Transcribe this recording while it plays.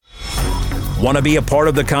Want to be a part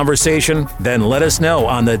of the conversation? Then let us know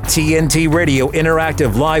on the TNT Radio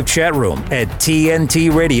Interactive Live chat room at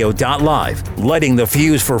tntradio.live. Lighting the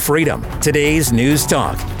fuse for freedom. Today's News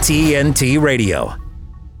Talk, TNT Radio.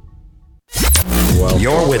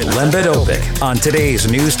 You're with Lembit Öpik on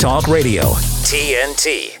today's News Talk Radio,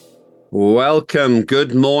 TNT. Welcome.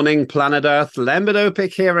 Good morning, planet Earth. Lembit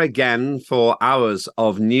Öpik here again for hours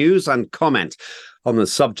of news and comment on the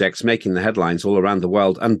subjects making the headlines all around the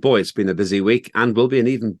world. And boy, it's been a busy week and will be an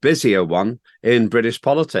even busier one in British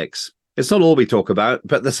politics. It's not all we talk about,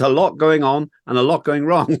 but there's a lot going on and a lot going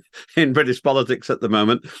wrong in British politics at the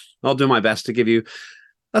moment. I'll do my best to give you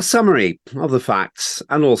a summary of the facts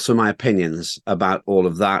and also my opinions about all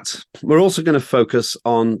of that. We're also going to focus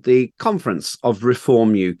on the conference of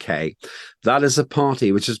Reform UK. That is a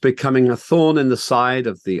party which is becoming a thorn in the side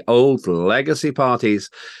of the old legacy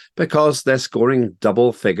parties because they're scoring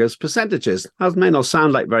double figures percentages. That may not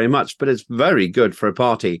sound like very much, but it's very good for a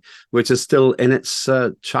party which is still in its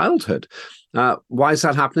childhood. Why is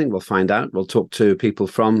that happening? We'll find out. We'll talk to people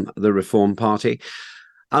from the Reform Party.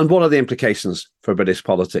 And what are the implications for British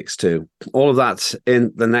politics too? All of that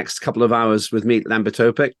in the next couple of hours with me, Lembit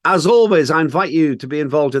Öpik. As always, I invite you to be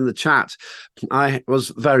involved in the chat. I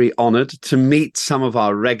was very honoured to meet some of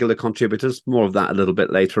our regular contributors, more of that a little bit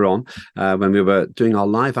later on, when we were doing our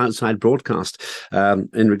live outside broadcast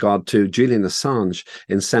in regard to Julian Assange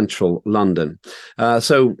in central London.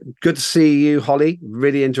 So good to see you, Holly.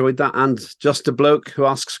 Really enjoyed that. And just a bloke who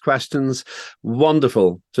asks questions.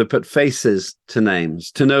 Wonderful to put faces to names,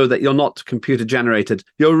 to know that you're not computer generated.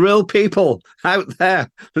 You're real people out there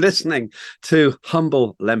listening to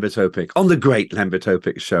humble Lembit Öpik on the great Lembit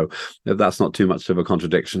Öpik show. If that's not too much of a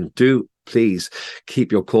contradiction, do please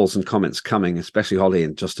keep your calls and comments coming, especially Holly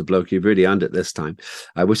and Just a Bloke. You've really earned it this time.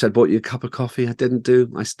 I wish I'd bought you a cup of coffee. I didn't do.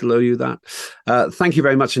 I still owe you that. Thank you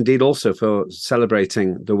very much indeed also for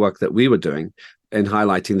celebrating the work that we were doing in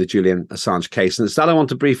highlighting the Julian Assange case. And it's that I want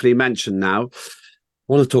to briefly mention now.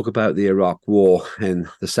 I want to talk about the Iraq war in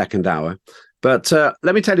the second hour. But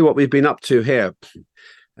let me tell you what we've been up to here.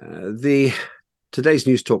 Today's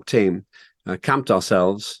News Talk team camped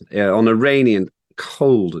ourselves on a rainy and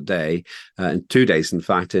cold day, 2 days, in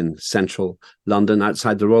fact, in central London,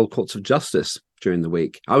 outside the Royal Courts of Justice during the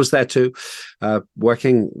week. I was there too,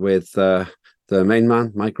 working with the main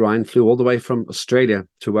man, Mike Ryan, flew all the way from Australia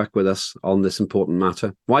to work with us on this important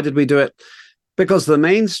matter. Why did we do it? Because the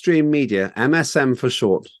mainstream media, MSM for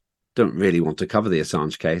short, don't really want to cover the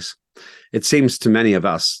Assange case. It seems to many of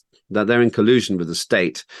us that they're in collusion with the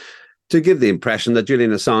state to give the impression that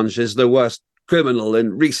Julian Assange is the worst criminal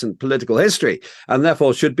in recent political history and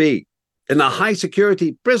therefore should be in a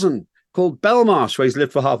high-security prison called Belmarsh, where he's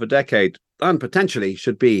lived for half a decade, and potentially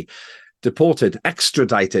should be deported,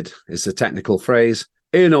 extradited is the technical phrase,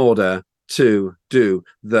 in order to do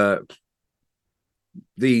the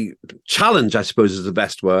challenge, I suppose is the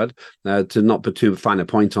best word, to not put too fine a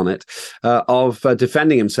point on it, of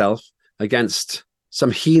defending himself against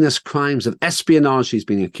some heinous crimes of espionage he's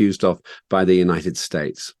being accused of by the United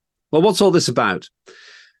States. Well, what's all this about?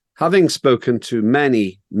 Having spoken to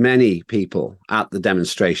many, many people at the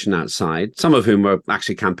demonstration outside, some of whom were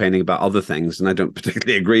actually campaigning about other things, and I don't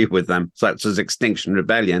particularly agree with them, such as Extinction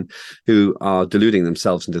Rebellion, who are deluding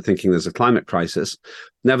themselves into thinking there's a climate crisis.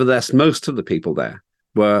 Nevertheless, most of the people there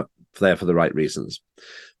were there for the right reasons.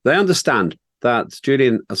 They understand that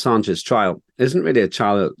Julian Assange's trial isn't really a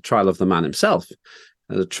trial of the man himself,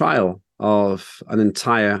 it's a trial of an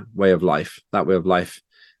entire way of life. That way of life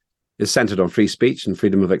is centered on free speech and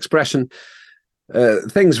freedom of expression,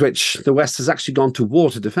 things which the West has actually gone to war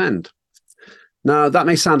to defend. Now, that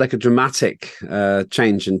may sound like a dramatic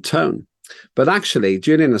change in tone, but actually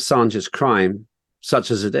Julian Assange's crime,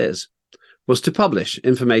 such as it is, was to publish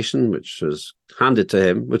information which was handed to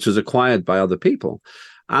him, which was acquired by other people,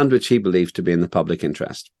 and which he believed to be in the public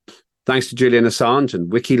interest. Thanks to Julian Assange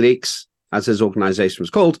and WikiLeaks, as his organization was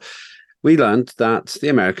called, we learned that the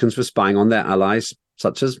Americans were spying on their allies,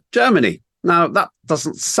 such as Germany. Now, that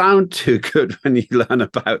doesn't sound too good when you learn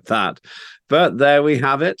about that, but there we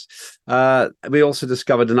have it. We also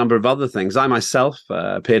discovered a number of other things. I myself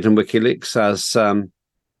appeared in WikiLeaks as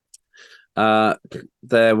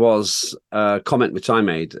there was a comment which I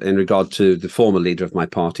made in regard to the former leader of my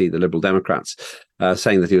party, the Liberal Democrats,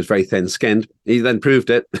 saying that he was very thin-skinned. He then proved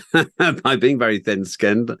it by being very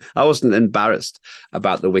thin-skinned. I wasn't embarrassed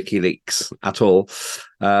about the WikiLeaks at all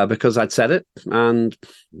because I'd said it, and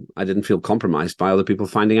I didn't feel compromised by other people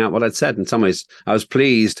finding out what I'd said. In some ways, I was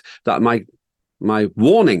pleased that my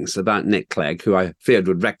warnings about Nick Clegg, who I feared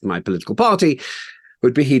would wreck my political party,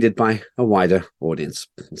 would be heeded by a wider audience.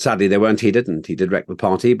 Sadly, they weren't heeded, and he did wreck the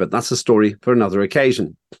party, but that's a story for another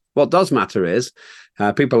occasion. What does matter is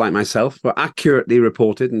people like myself were accurately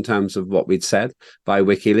reported in terms of what we'd said by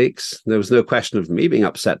WikiLeaks. There was no question of me being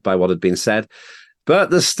upset by what had been said, but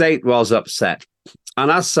the state was upset. And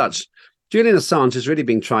as such, Julian Assange is really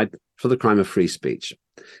being tried for the crime of free speech.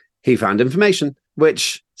 He found information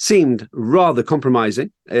which seemed rather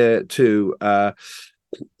compromising to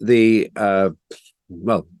the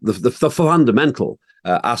fundamental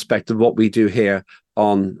aspect of what we do here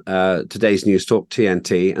on today's News Talk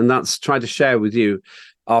TNT, and that's try to share with you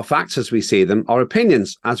our facts as we see them, our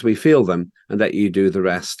opinions as we feel them, and let you do the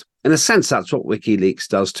rest. In a sense, that's what WikiLeaks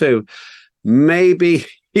does too. Maybe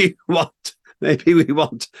we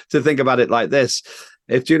want to think about it like this.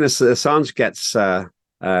 If Julian Assange gets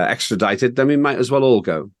extradited, then we might as well all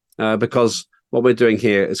go, because what we're doing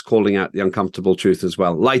here is calling out the uncomfortable truth as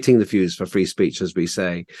well, lighting the fuse for free speech, as we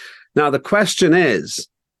say. Now, the question is,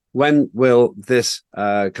 when will this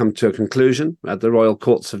come to a conclusion at the Royal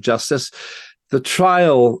Courts of Justice? The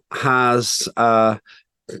trial has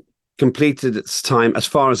completed its time, as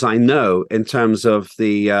far as I know, in terms of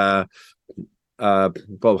the, how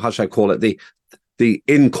should I call it, the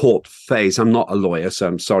in-court phase. I'm not a lawyer, so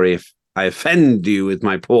I'm sorry if I offend you with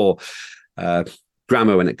my poor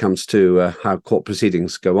grammar when it comes to how court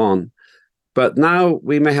proceedings go on. But now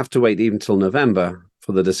we may have to wait even till November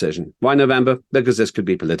for the decision. Why November? Because this could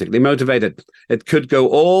be politically motivated. It could go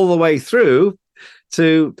all the way through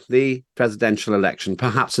to the presidential election.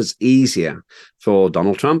 Perhaps it's easier for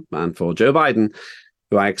Donald Trump and for Joe Biden,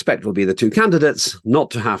 who I expect will be the two candidates, not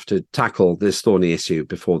to have to tackle this thorny issue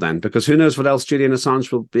before then, because who knows what else Julian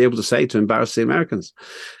Assange will be able to say to embarrass the Americans.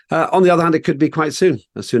 On the other hand, it could be quite soon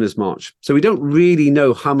as March. So we don't really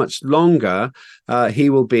know how much longer he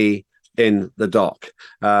will be in the dock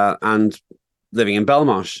and living in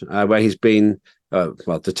Belmarsh, where he's been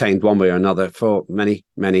detained one way or another for many,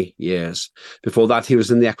 many years. Before that, he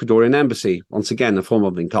was in the Ecuadorian embassy, once again, a form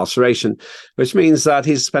of incarceration, which means that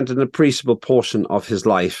he's spent an appreciable portion of his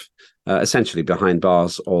life essentially behind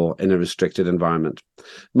bars or in a restricted environment.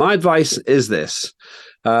 My advice is this,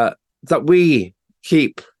 that we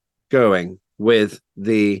keep going with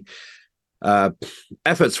the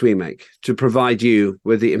efforts we make to provide you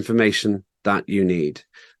with the information that you need.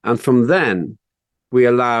 And from then, we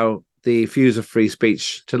allow the fuse of free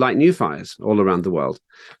speech to light new fires all around the world.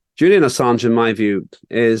 Julian Assange, in my view,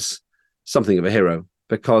 is something of a hero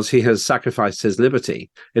because he has sacrificed his liberty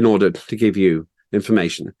in order to give you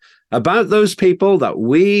information about those people that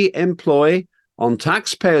we employ on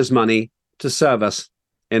taxpayers' money to serve us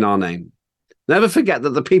in our name. Never forget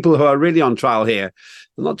that the people who are really on trial here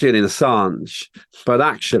are not Julian Assange, but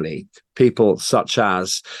actually people such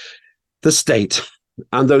as the state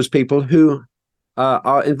and those people who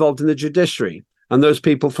are involved in the judiciary, and those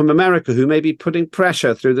people from America who may be putting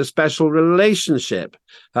pressure through the special relationship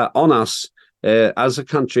on us as a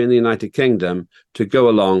country in the United Kingdom to go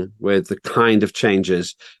along with the kind of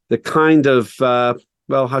changes, the kind of,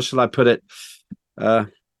 how shall I put it,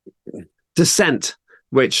 dissent,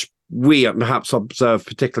 which we perhaps observe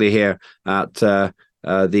particularly here at the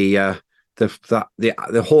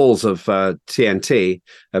halls of TNT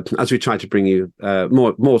as we try to bring you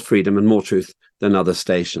more freedom and more truth than other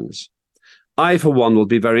stations. I, for one, will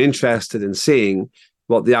be very interested in seeing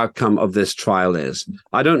what the outcome of this trial is.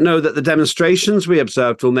 I don't know that the demonstrations we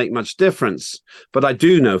observed will make much difference, but I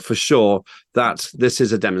do know for sure that this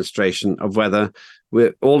is a demonstration of whether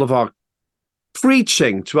all of our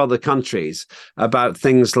preaching to other countries about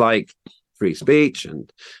things like free speech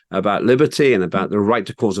and about liberty and about the right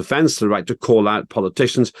to cause offense, the right to call out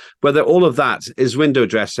politicians, whether all of that is window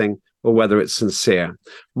dressing or whether it's sincere.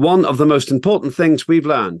 One of the most important things we've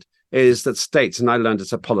learned is that states, and I learned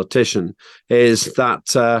as a politician, is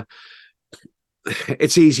that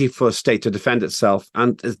it's easy for a state to defend itself,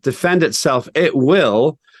 and defend itself it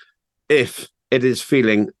will if it is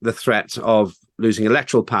feeling the threat of losing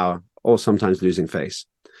electoral power or sometimes losing face.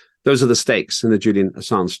 Those are the stakes in the Julian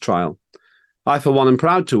Assange trial. I, for one, am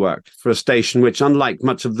proud to work for a station which, unlike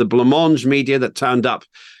much of the blancmange media that turned up,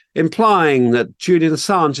 implying that Julian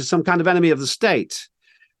Assange is some kind of enemy of the state,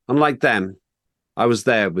 unlike them, I was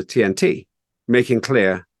there with TNT, making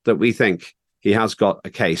clear that we think he has got a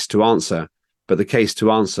case to answer, but the case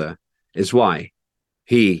to answer is why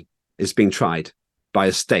he is being tried by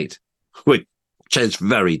a state which is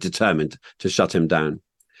very determined to shut him down.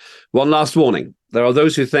 One last warning. There are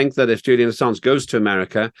those who think that if Julian Assange goes to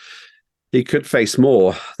America, he could face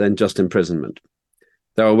more than just imprisonment.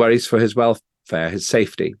 There are worries for his welfare, his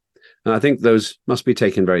safety. And I think those must be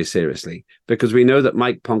taken very seriously, because we know that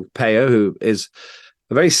Mike Pompeo, who is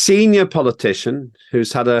a very senior politician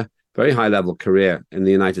who's had a very high-level career in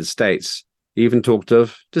the United States, even talked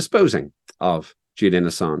of disposing of Julian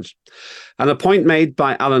Assange. And a point made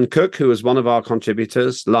by Alan Cook, who is one of our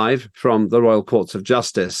contributors live from the Royal Courts of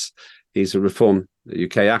Justice, he's a Reform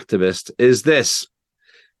UK activist, is this.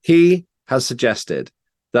 He has suggested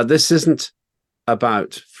that this isn't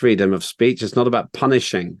about freedom of speech. It's not about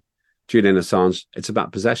punishing Julian Assange. It's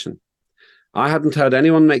about possession. I hadn't heard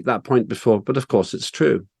anyone make that point before, but of course it's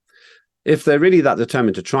true. If they're really that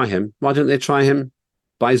determined to try him, why don't they try him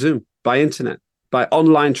by Zoom, by internet, by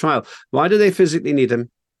online trial? Why do they physically need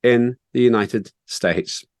him in the United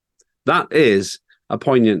States? That is a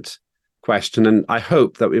poignant question, and I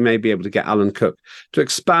hope that we may be able to get Alan Cook to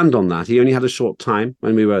expand on that. He only had a short time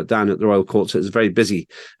when we were down at the Royal Court, so it was a very busy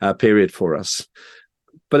period for us.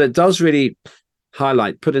 But it does really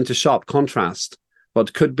highlight, put into sharp contrast,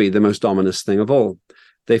 what could be the most ominous thing of all.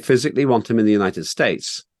 They physically want him in the United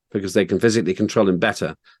States because they can physically control him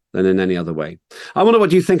better than in any other way. I wonder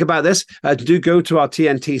what you think about this. Do go to our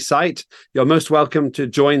TNT site. You're most welcome to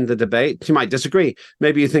join the debate. You might disagree.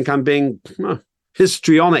 Maybe you think I'm being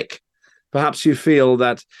histrionic. Perhaps you feel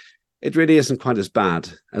that it really isn't quite as bad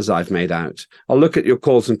as I've made out. I'll look at your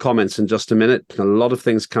calls and comments in just a minute. A lot of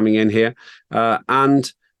things coming in here. And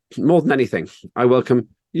more than anything, I welcome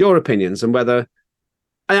your opinions and whether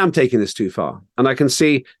I am taking this too far. And I can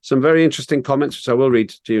see some very interesting comments, which I will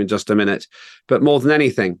read to you in just a minute. But more than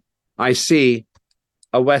anything, I see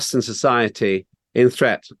a Western society in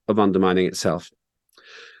threat of undermining itself.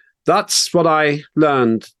 That's what I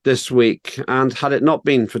learned this week. And had it not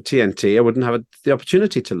been for TNT, I wouldn't have the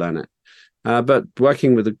opportunity to learn it. But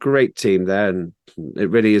working with a great team there, and it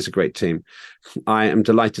really is a great team, I am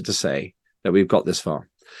delighted to say that we've got this far.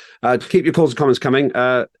 Keep your calls and comments coming.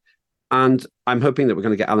 And I'm hoping that we're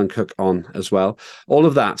going to get Alan Cook on as well. All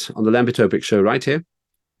of that on the Lembit Öpik show right here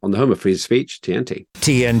on the home of free speech, TNT.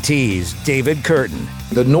 TNT's David Curtin.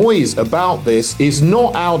 The noise about this is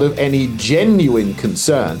not out of any genuine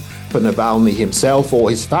concern for Navalny himself or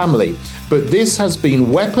his family, but this has been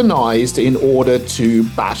weaponized in order to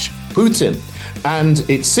bash Putin. And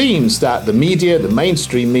it seems that the media, the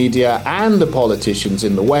mainstream media, and the politicians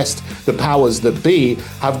in the West, the powers that be,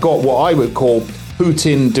 have got what I would call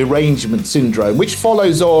Putin derangement syndrome, which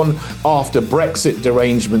follows on after Brexit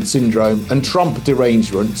derangement syndrome and Trump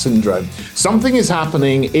derangement syndrome. Something is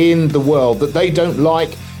happening in the world that they don't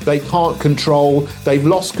like, they can't control, they've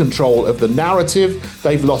lost control of the narrative,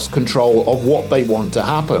 they've lost control of what they want to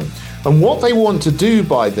happen. And what they want to do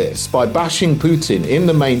by this, by bashing Putin in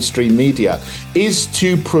the mainstream media, is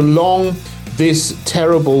to prolong this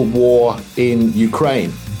terrible war in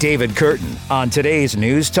Ukraine. David Curtin on today's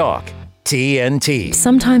News Talk, TNT.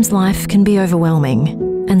 Sometimes life can be overwhelming,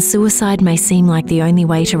 and suicide may seem like the only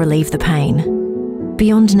way to relieve the pain.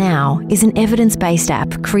 Beyond Now is an evidence-based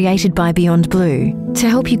app created by Beyond Blue to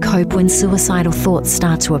help you cope when suicidal thoughts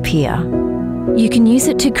start to appear. You can use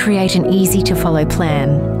it to create an easy-to-follow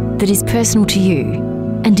plan that is personal to you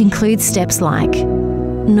and includes steps like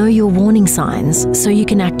know your warning signs so you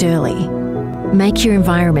can act early, make your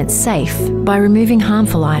environment safe by removing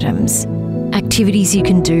harmful items, activities you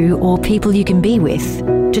can do or people you can be with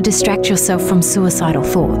to distract yourself from suicidal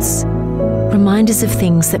thoughts, reminders of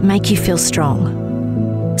things that make you feel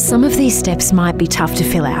strong. Some of these steps might be tough to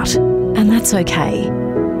fill out, and that's okay.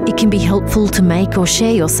 It can be helpful to make or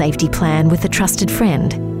share your safety plan with a trusted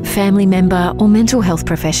friend, family member, or mental health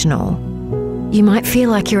professional. You might feel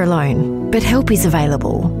like you're alone, but help is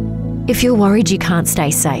available. If you're worried you can't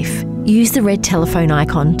stay safe, use the red telephone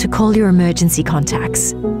icon to call your emergency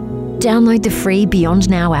contacts. Download the free Beyond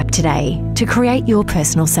Now app today to create your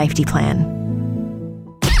personal safety plan.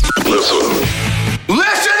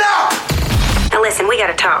 Listen up! Now listen, we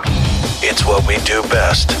gotta talk. It's what we do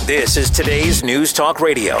best. This is today's News Talk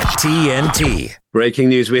Radio, TNT. Breaking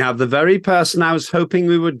news. We have the very person I was hoping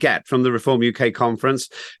we would get from the Reform UK conference.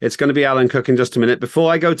 It's going to be Alan Cook in just a minute.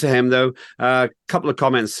 Before I go to him, though, a couple of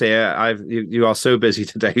comments here. You are so busy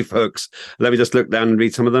today, folks. Let me just look down and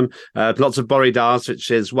read some of them. Lots of Boridars,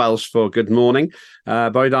 which is Welsh for good morning.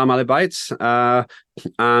 Boridar Malibite.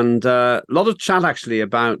 And a lot of chat, actually,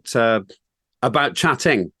 about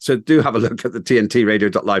chatting. So do have a look at the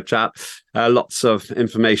tntradio.live chat. Lots of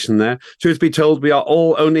information there. Truth be told, we are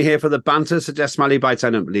all only here for the banter, suggests Smiley Bites.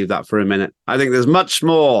 I don't believe that for a minute. I think there's much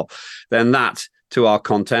more than that to our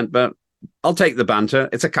content, but I'll take the banter.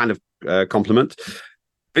 It's a kind of compliment.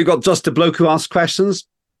 We've got Just a Bloke Who Asks Questions.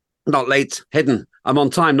 Not late, hidden I'm on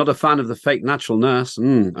time, not a fan of the fake natural nurse.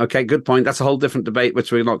 Okay, good point. That's a whole different debate,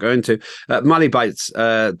 which we're not going to. Mally Bites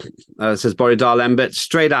says, Boridar Lembit,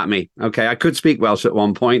 straight at me. Okay, I could speak Welsh at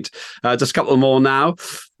one point. Just a couple more now.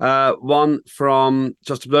 One from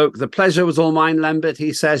Just a Bloke. The pleasure was all mine, Lembit.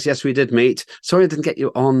 He says, yes, we did meet. Sorry I didn't get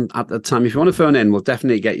you on at the time. If you want to phone in, we'll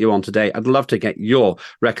definitely get you on today. I'd love to get your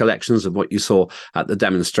recollections of what you saw at the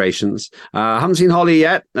demonstrations. I haven't seen Holly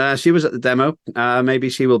yet. She was at the demo. Maybe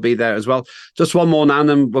she will be there as well. Just one more now, and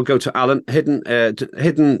then we'll go to Alan.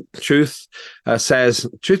 Hidden Truth says,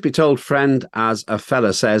 truth be told, friend, as a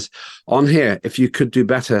fella says, on here, if you could do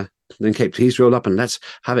better, then Kate, please roll up and let's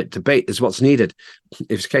have it. Debate is what's needed.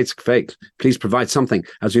 If Kate's fake, please provide something,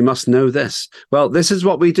 as we must know this. Well, this is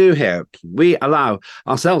what we do here. We allow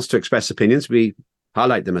ourselves to express opinions. We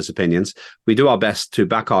highlight them as opinions. We do our best to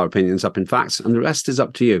back our opinions up in facts, and the rest is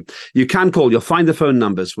up to you. You can call. You'll find the phone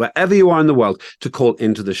numbers wherever you are in the world to call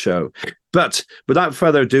into the show. But without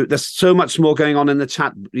further ado, there's so much more going on in the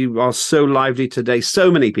chat. You are so lively today. So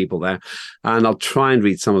many people there. And I'll try and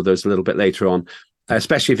read some of those a little bit later on,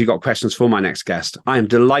 especially if you've got questions for my next guest. I am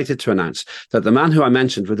delighted to announce that the man who I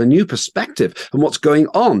mentioned with a new perspective on what's going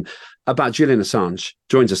on about Julian Assange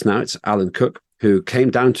joins us now. It's Alan Cook, who came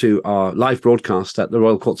down to our live broadcast at the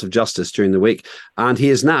Royal Courts of Justice during the week. And he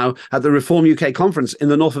is now at the Reform UK conference in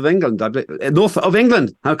the north of England. North of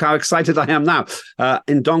England. How excited I am now.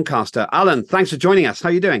 In Doncaster. Alan, thanks for joining us. How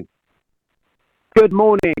are you doing? Good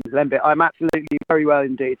morning, Lembit. I'm absolutely very well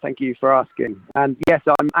indeed. Thank you for asking. And yes,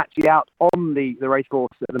 I'm actually out on the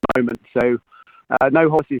racecourse at the moment. So no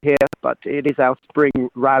horses here, but it is our spring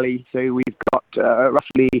rally. So we've got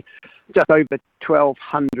roughly just over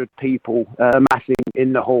 1,200 people massing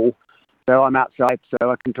in the hall. So I'm outside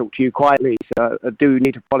so I can talk to you quietly. So I do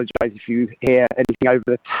need to apologise if you hear anything over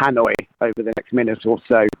the tannoy over the next minute or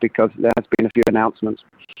so, because there has been a few announcements.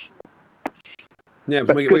 Yeah,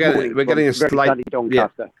 we're getting a slight. Yeah.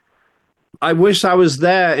 I wish I was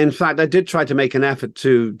there. In fact, I did try to make an effort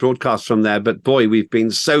to broadcast from there, but boy, we've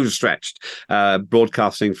been so stretched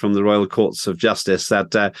broadcasting from the Royal Courts of Justice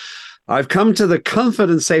that I've come to the comfort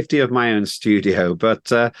and safety of my own studio.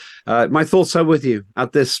 But my thoughts are with you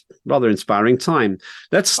at this rather inspiring time.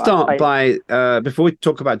 Let's start by, before we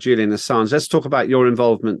talk about Julian Assange, let's talk about your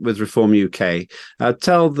involvement with Reform UK.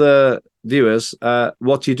 Tell the viewers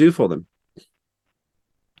what you do for them.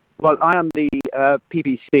 Well, I am the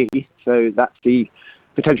PPC, so that's the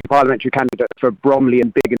potential parliamentary candidate for Bromley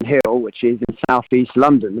and Biggin Hill, which is in southeast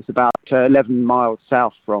London. It's about 11 miles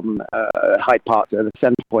south from Hyde Park, so the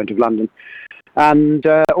centre point of London. And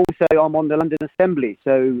also I'm on the London Assembly,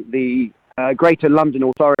 so the Greater London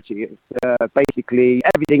Authority is basically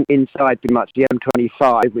everything inside pretty much the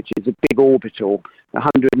M25, which is a big orbital,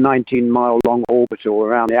 119-mile long orbital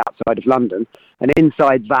around the outside of London. And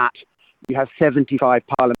inside that, you have 75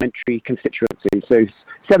 parliamentary constituencies, so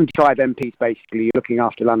 75 MPs basically looking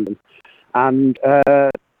after London. And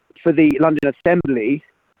for the London Assembly,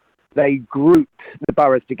 they group the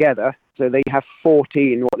boroughs together, so they have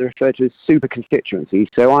 14 what they refer to as super constituencies.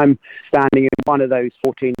 So I'm standing in one of those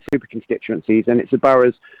 14 super constituencies, and it's the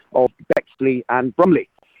boroughs of Bexley and Bromley.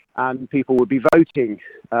 And people will be voting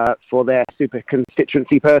for their super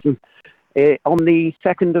constituency person on the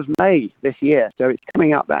 2nd of May this year. So it's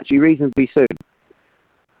coming up actually reasonably soon.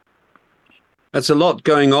 That's a lot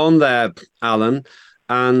going on there, Alan.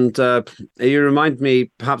 And you remind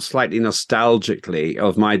me perhaps slightly nostalgically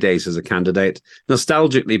of my days as a candidate.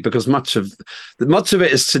 Nostalgically because much of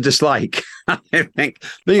it is to dislike. I think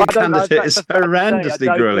being a candidate is horrendously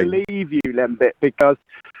grueling. I don't believe you, Lembit, because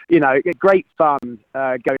great fun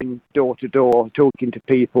going door to door, talking to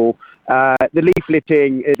people. The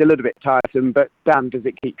leafleting is a little bit tiresome, but damn, does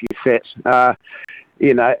it keep you fit.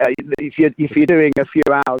 If you're doing a few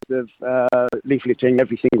hours of leafleting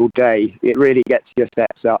every single day, it really gets your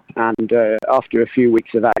steps up. And after a few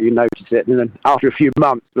weeks of that, you notice it. And then after a few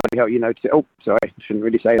months, bloody hell, you notice it. Oh, sorry, I shouldn't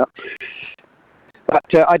really say that. But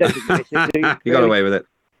I don't think you miss it. You got away with it.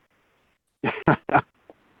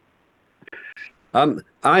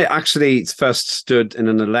 I actually first stood in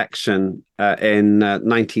an election in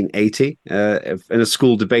 1980 in a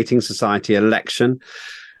school debating society election,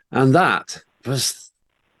 and that was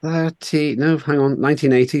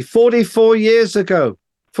 1980, 44 years ago.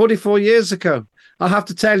 44 years ago. I'll have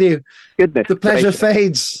to tell you, goodness, the pleasure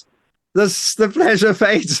fades. The pleasure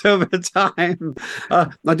fades over time.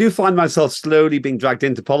 I do find myself slowly being dragged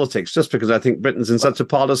into politics just because I think Britain's in such a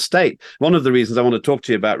parlous state. One of the reasons I want to talk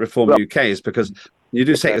to you about Reform UK is because you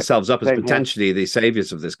do set yourselves up as potentially the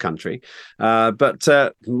saviours of this country. But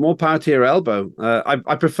more power to your elbow.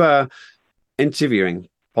 I prefer interviewing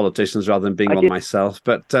politicians rather than being one myself.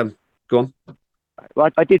 But go on.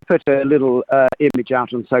 I did put a little image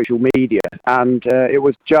out on social media, and it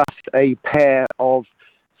was just a pair of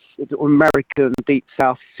American Deep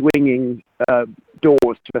South swinging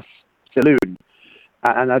doors to a saloon,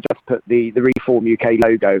 and I just put the Reform UK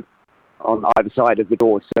logo on either side of the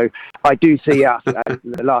doors. So I do see us as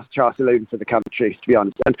the last char saloon for the country, to be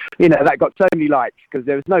honest. And, that got so many likes because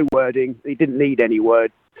there was no wording. He didn't need any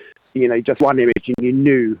words. Just one image, and you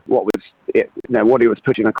knew what was what he was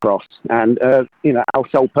putting across. And our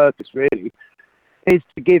sole purpose really is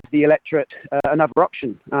to give the electorate another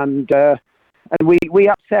option. And we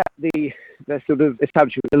upset the sort of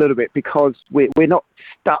establishment a little bit because we're not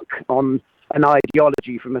stuck on an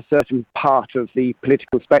ideology from a certain part of the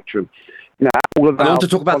political spectrum. All of I want to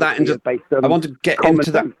talk about that. I want to get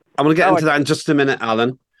into that. I want to get into that in just a minute,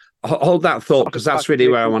 Alan. Hold that thought, because that's really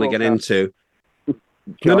where I want to get into.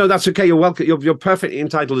 No, that's okay. You're welcome. You're perfectly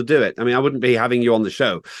entitled to do it. I mean, I wouldn't be having you on the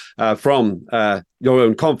show from your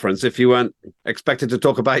own conference if you weren't expected to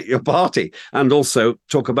talk about your party and also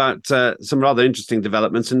talk about some rather interesting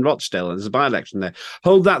developments in Rochdale. There's a by-election there.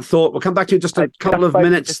 Hold that thought. We'll come back to you in just a couple of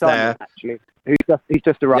minutes there. Actually, he's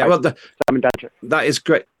just arrived. Yeah, well, Simon Datcher. That is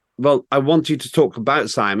great. Well, I want you to talk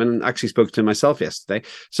about Simon. I actually spoke to him myself yesterday.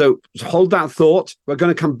 So hold that thought. We're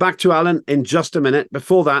going to come back to Alan in just a minute.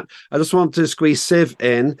 Before that, I just want to squeeze Siv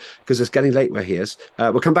in because it's getting late where he is.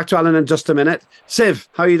 We'll come back to Alan in just a minute. Siv,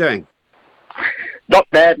 how are you doing? Not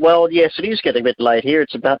bad. Well, yes, it is getting a bit late here.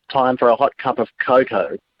 It's about time for a hot cup of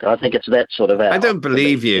cocoa. I think it's that sort of hour. I don't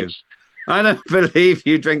believe you. I don't believe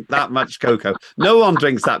you drink that much cocoa. No one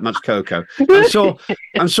drinks that much cocoa.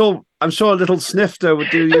 I'm sure a little snifter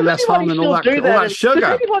would do you less harm than all that sugar.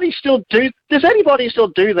 Does anybody still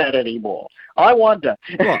do that anymore? I wonder.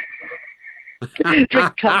 What?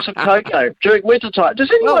 Drink cups of cocoa during winter time.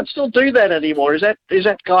 Does anyone still do that anymore? Is that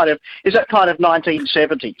kind of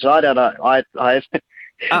 1970s? I don't know. I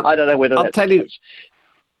don't know whether I'll tell you.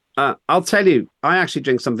 I actually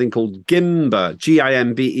drink something called Gimber,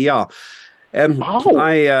 Gimber.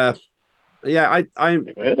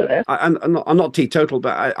 I'm not teetotal,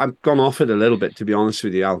 but I've gone off it a little bit, to be honest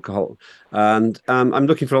with you, alcohol, and I'm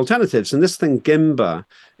looking for alternatives. And this thing Gimber,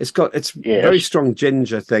 it's very strong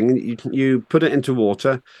ginger thing. You put it into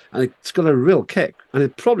water, and it's got a real kick, and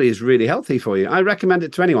it probably is really healthy for you. I recommend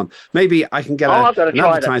it to anyone. Maybe I can get an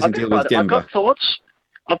advertising deal with Gimber.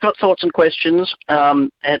 I've got thoughts and questions.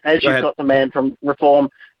 And as you've got the man from Reform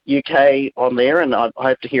UK on there, and I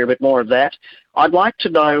hope to hear a bit more of that, I'd like to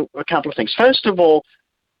know a couple of things. First of all,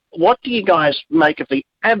 what do you guys make of the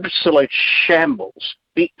absolute shambles,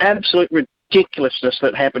 the absolute ridiculousness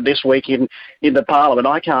that happened this week in the Parliament?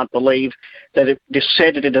 I can't believe that it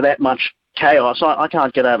descended into that much chaos. I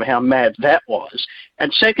can't get over how mad that was.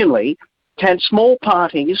 And secondly, can small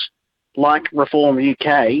parties like Reform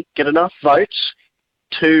UK get enough votes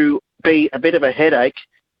to be a bit of a headache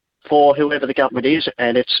for whoever the government is?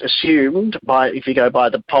 And it's assumed, if you go by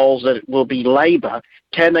the polls, that it will be Labor.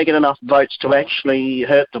 Can they get enough votes to actually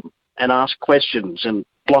hurt them and ask questions and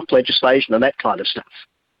block legislation and that kind of stuff?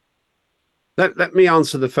 Let me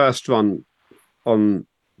answer the first one on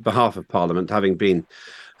behalf of Parliament, having been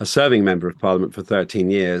a serving member of Parliament for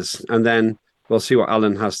 13 years, and then we'll see what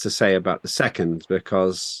Alan has to say about the second,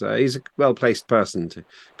 because he's a well-placed person to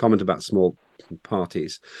comment about small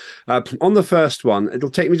parties. On the first one, it'll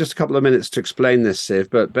take me just a couple of minutes to explain this, Siv,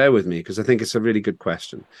 but bear with me because I think it's a really good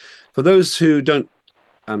question. For those who don't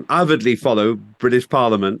avidly follow British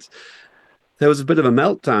Parliament, there was a bit of a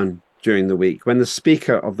meltdown during the week when the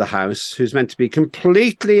Speaker of the House, who's meant to be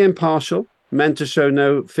completely impartial, meant to show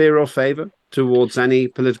no fear or favour towards any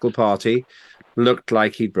political party, looked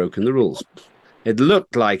like he'd broken the rules. It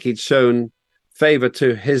looked like he'd shown favour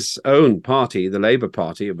to his own party, the Labour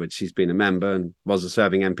Party, of which he's been a member and was a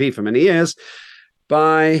serving MP for many years,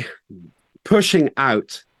 by pushing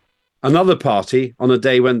out another party on a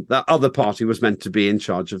day when that other party was meant to be in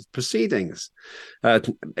charge of proceedings.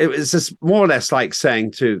 It was just more or less like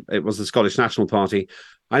saying it was the Scottish National Party,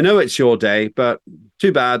 I know it's your day, but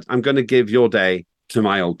too bad, I'm going to give your day to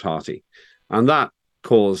my old party. And that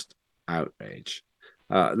caused outrage.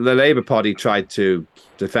 The Labour Party tried to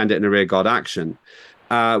defend it in a rearguard action,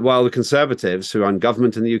 while the Conservatives, who are in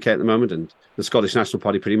government in the UK at the moment, and the Scottish National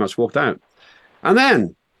Party pretty much walked out. And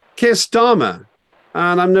then Keir Starmer,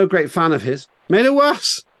 and I'm no great fan of his, made it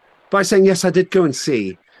worse by saying, yes, I did go and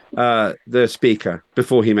see the Speaker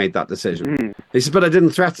before he made that decision. He said, but I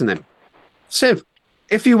didn't threaten him. Siv,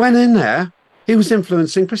 if you went in there, he was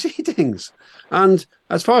influencing proceedings. And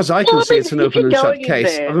as far as I can see, it's an open and shut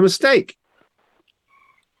case of a mistake.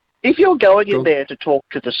 If you're going in there to talk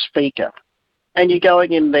to the Speaker, and you're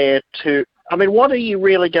going in there to I mean, what are you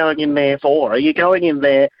really going in there for? Are you going in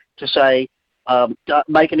there to say,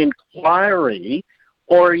 make an inquiry,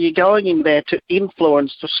 or are you going in there to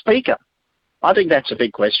influence the Speaker? I think that's a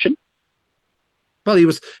big question. Well,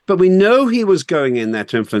 but we know he was going in there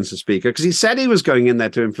to influence the Speaker because he said he was going in there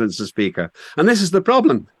to influence the Speaker. And this is the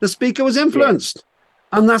problem. The Speaker was influenced.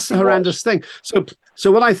 Yeah. And that's the horrendous thing.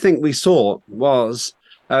 So what I think we saw was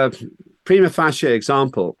a prima facie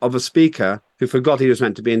example of a Speaker who forgot he was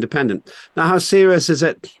meant to be independent. Now, how serious is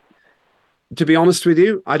it? To be honest with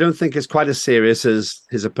you, I don't think it's quite as serious as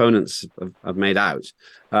his opponents have made out.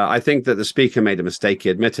 I think that the Speaker made a mistake. He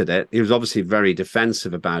admitted it. He was obviously very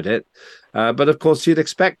defensive about it. But of course, you'd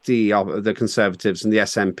expect the Conservatives and the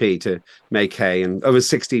SNP to make hay, and over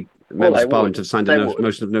 60 members of Parliament have signed a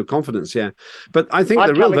motion of no confidence. Yeah, but I think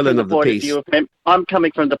the real villain of the piece. I'm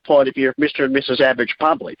coming from the point of view of Mr. and Mrs. Average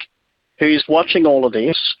Public, who's watching all of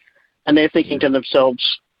this, and they're thinking to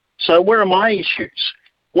themselves, "So where are my issues?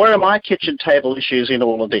 Where are my kitchen table issues in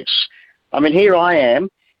all of this?" I mean, here I am,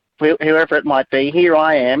 whoever it might be, here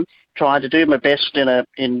I am trying to do my best in an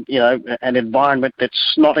environment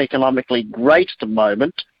that's not economically great at the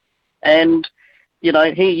moment, and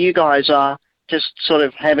here you guys are just sort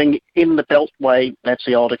of having in the beltway, that's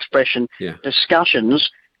the old expression, discussions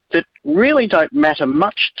that really don't matter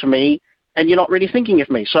much to me, and you're not really thinking of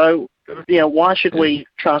me. So why should we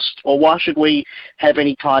trust, or why should we have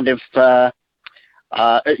any kind of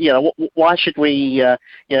why should we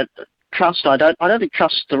trust? I don't think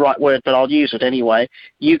trust is the right word, but I'll use it anyway.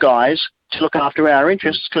 You guys to look after our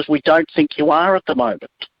interests, because we don't think you are at the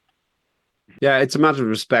moment. Yeah, it's a matter of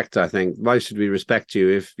respect, I think. Why should we respect you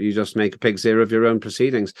if you just make a pig's ear of your own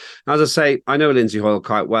proceedings? As I say, I know Lindsay Hoyle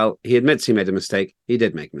quite well. He admits he made a mistake. He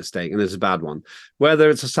did make a mistake, and it's a bad one. Whether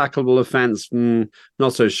it's a sackable offence,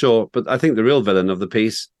 not so sure. But I think the real villain of the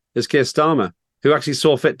piece is Keir Starmer, who actually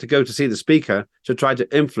saw fit to go to see the Speaker to try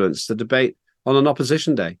to influence the debate on an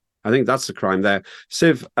opposition day. I think that's the crime there.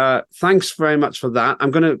 Siv, thanks very much for that.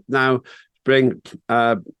 I'm going to now bring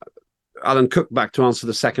Alan Cook back to answer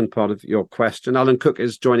the second part of your question. Alan Cook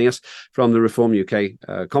is joining us from the Reform UK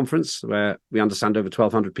conference, where we understand over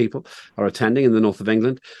 1,200 people are attending in the north of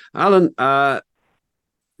England. Alan,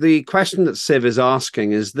 the question that Siv is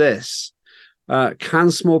asking is this.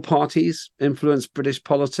 Can small parties influence British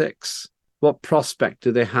politics? What prospect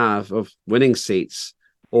do they have of winning seats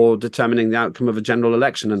or determining the outcome of a general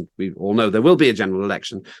election? And we all know there will be a general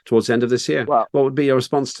election towards the end of this year. Well, what would be your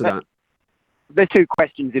response to that? There's two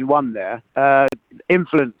questions in one there.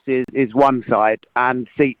 Influence is one side and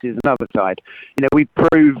seats is another side. We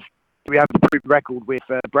have a proven record with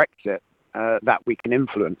Brexit that we can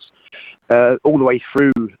influence. All the way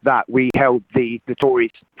through that, we held the Tories'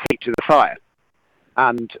 feet to the fire.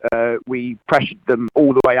 And we pressured them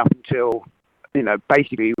all the way up until,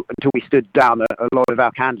 basically until we stood down a lot of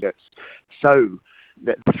our candidates. So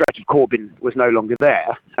the threat of Corbyn was no longer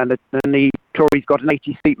there, and the Tories got an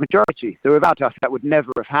 80-seat majority. So without us, that would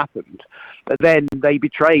never have happened. But then they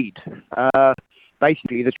betrayed,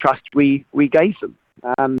 basically, the trust we gave them.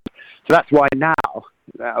 And so that's why now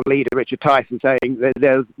our leader, Richard Tyson, saying that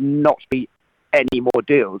there'll not be any more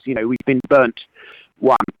deals. We've been burnt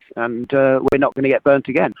once, and we're not going to get burnt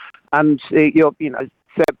again. And so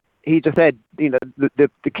he just said,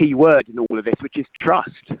 the key word in all of this, which is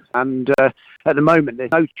trust. And at the moment,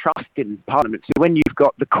 there's no trust in Parliament. So when you've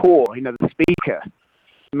got the core, the Speaker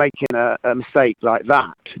making a mistake like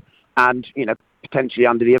that, and potentially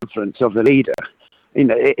under the influence of the leader,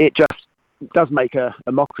 it just does make a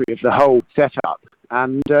mockery of the whole setup.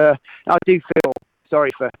 And I do feel sorry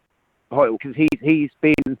for Hoyle, because he's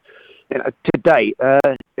been, to date,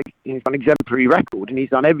 he's got an exemplary record, and he's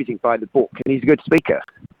done everything by the book, and he's a good speaker.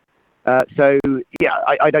 So yeah,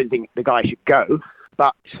 I don't think the guy should go,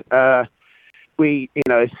 but that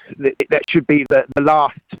should be the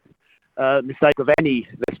last mistake of the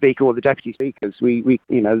speaker or the deputy speakers.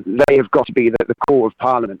 They have got to be the core of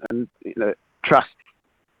Parliament, and trust.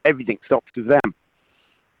 Everything stops with them.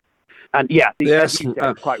 And yes, you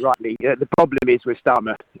said quite rightly, the problem is with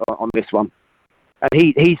Starmer on this one. And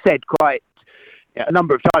he said quite a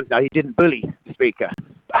number of times now he didn't bully the Speaker.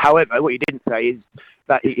 However, what he didn't say is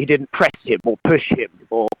that he didn't press him or push him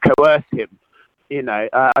or coerce him.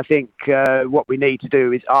 I think what we need to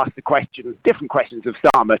do is ask different questions of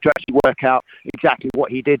Starmer to actually work out exactly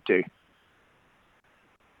what he did do.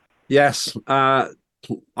 Yes,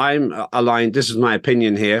 I'm aligned. This is my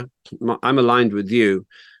opinion here. I'm aligned with you.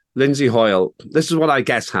 Lindsay Hoyle, this is what I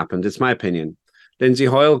guess happened. It's my opinion. Lindsay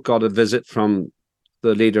Hoyle got a visit from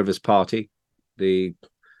the leader of his party, Sir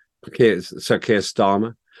Keir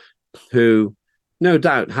Starmer, who no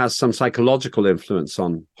doubt has some psychological influence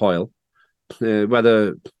on Hoyle.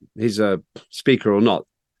 whether he's a speaker or not.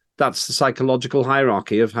 That's the psychological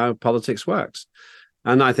hierarchy of how politics works.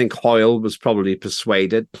 And I think Hoyle was probably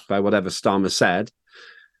persuaded by whatever Starmer said,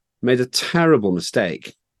 made a terrible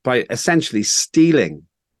mistake by essentially stealing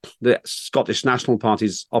the Scottish National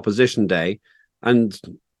Party's opposition day and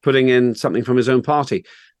putting in something from his own party.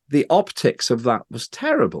 The optics of that was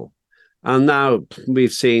terrible. And now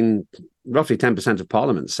we've seen roughly 10% of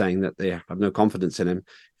Parliament saying that they have no confidence in him.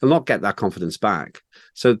 He'll not get that confidence back.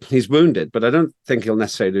 So he's wounded, but I don't think he'll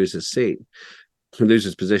necessarily lose his seat, lose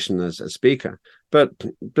his position as a speaker. But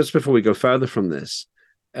just before we go further from this,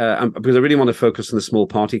 because I really want to focus on the small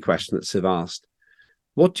party question that Siv asked,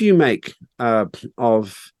 what do you make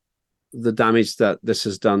of the damage that this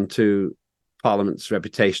has done to Parliament's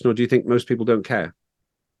reputation, or do you think most people don't care?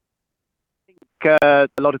 A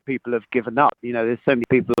lot of people have given up. There's so many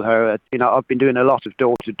people who are, I've been doing a lot of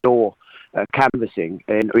door-to-door canvassing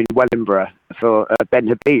in Wellingborough for Ben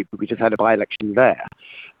Habib. We just had a by-election there.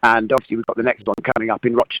 And obviously we've got the next one coming up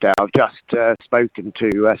in Rochdale. I've just spoken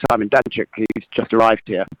to Simon Danchuk, who's just arrived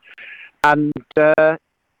here. And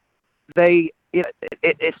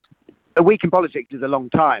it's a week in politics is a long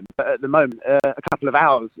time, but at the moment, a couple of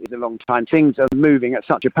hours is a long time. Things are moving at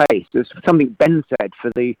such a pace. There's something Ben said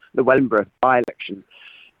for the Wellingborough by-election,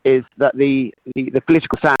 is that the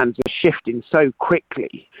political sands are shifting so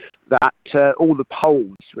quickly that all the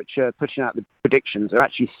polls which are pushing out the predictions are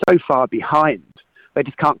actually so far behind. They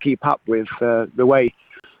just can't keep up with the way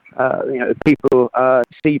people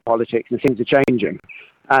see politics, and things are changing.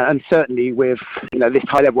 And certainly with this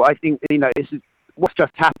high level, I think this is what's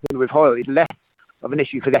just happened with Hoyle is less of an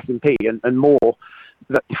issue for the SNP and more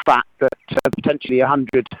the fact that potentially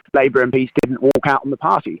 100 Labour MPs didn't walk out on the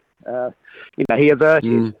party. He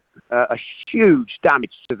averted a huge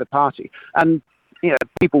damage to the party, and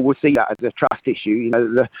people will see that as a trust issue.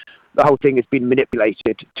 The whole thing has been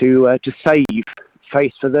manipulated to save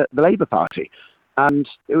face for the Labour Party, and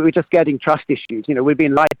we're just getting trust issues. We're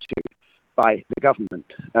being lied to by the government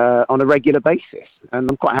on a regular basis, and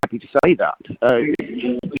I'm quite happy to say that.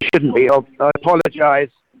 It shouldn't be. I apologise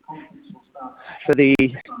for the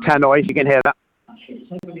tannoy, if you can hear that.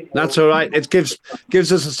 That's all right. It gives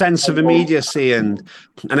us a sense of immediacy and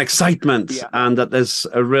excitement, and that there's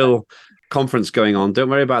a real conference going on. Don't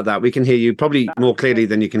worry about that. We can hear you probably more clearly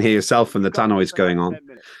than you can hear yourself when the tannoy is going on.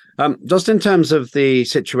 Just in terms of the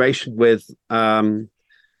situation with I'll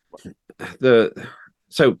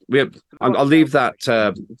leave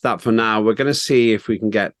that for now. We're going to see if we can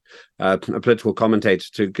get a political commentator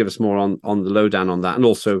to give us more on the lowdown on that, and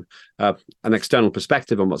also an external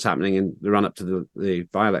perspective on what's happening in the run-up to the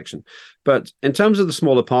by-election. But in terms of the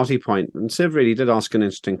smaller party point, and Siv really did ask an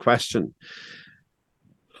interesting question,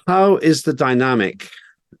 how is the dynamic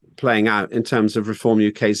playing out in terms of Reform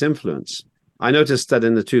UK's influence? I noticed that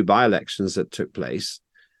in the two by-elections that took place,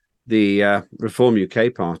 the Reform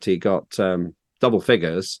UK party got double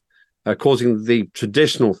figures, causing the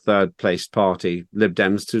traditional third-placed party, Lib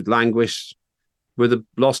Dems, to languish with a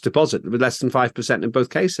lost deposit, with less than 5% in both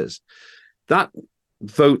cases. That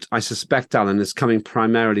vote, I suspect, Alan, is coming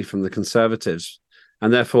primarily from the Conservatives.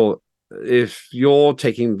 And therefore, if you're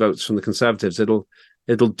taking votes from the Conservatives, it'll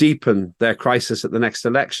deepen their crisis at the next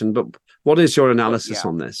election. But what is your analysis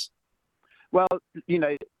on this? Well,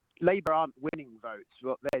 Labour aren't winning votes.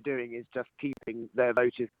 What they're doing is just keeping their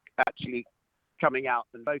voters actually coming out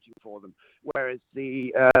and voting for them, whereas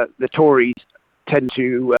the Tories tend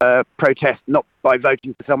to protest not by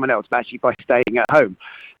voting for someone else, but actually by staying at home.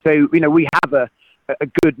 So we have a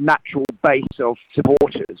good natural base of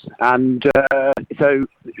supporters, and so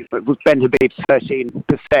with Ben Habib's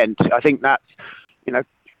 13%, I think that's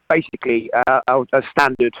basically our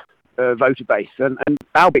standard voter base, and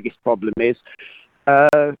our biggest problem is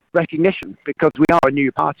recognition, because we are a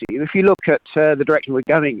new party. And if you look at the direction we're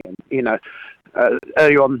going in,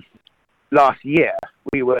 early on last year,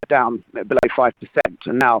 we were down below 5%,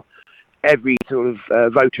 and now every sort of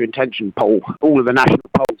voter intention poll, all of the national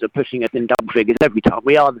polls are pushing us in double figures every time.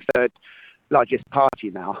 We are the third largest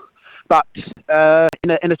party now. But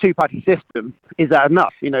in a two-party system, is that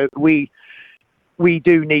enough? We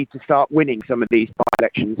do need to start winning some of these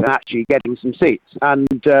by-elections and actually getting some seats. And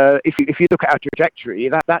if you look at our trajectory,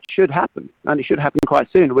 that should happen, and it should happen quite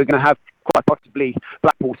soon. We're going to have quite possibly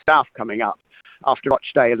Blackpool South coming up after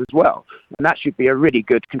Rochdale as well, and that should be a really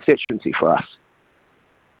good constituency for us.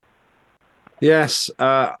 Yes,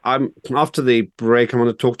 I'm after the break. I want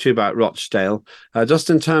to talk to you about Rochdale, just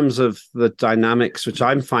in terms of the dynamics, which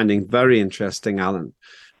I'm finding very interesting, Alan.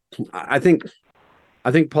 I think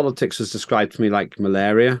politics is described to me like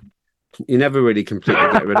malaria. you never really completely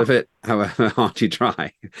get rid of it, however hard you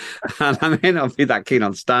try. And I may not be that keen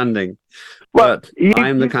on standing, but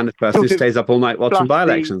I'm the kind of person who stays up all night watching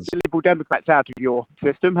by-elections. The Liberal Democrats out of your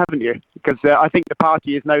system, haven't you? Because I think the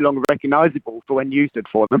party is no longer recognisable for when you stood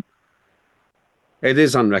for them. It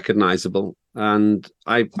is unrecognisable, and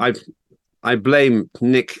I blame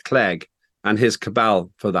Nick Clegg and his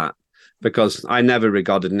cabal for that, because I never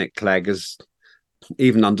regarded Nick Clegg as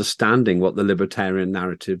even understanding what the libertarian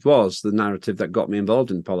narrative was, the narrative that got me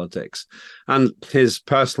involved in politics. And his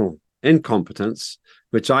personal incompetence,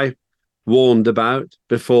 which I warned about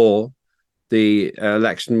before the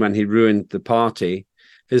election when he ruined the party,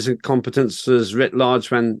 his incompetence was writ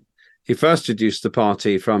large when he first reduced the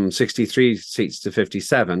party from 63 seats to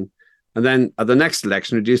 57, and then at the next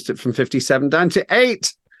election reduced it from 57 down to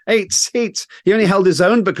 8 seats. He only held his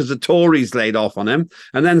own because the Tories laid off on him,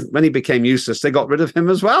 and then when he became useless, they got rid of him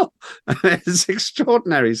as well. It's an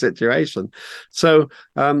extraordinary situation. So,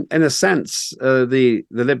 in a sense, the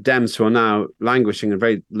Lib Dems, who are now languishing a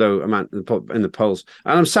very low amount in the polls,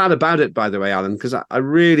 and I'm sad about it, by the way, Alan, because I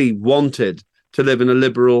really wanted to live in a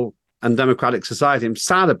liberal and democratic society. I'm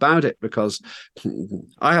sad about it because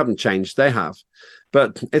I haven't changed, they have.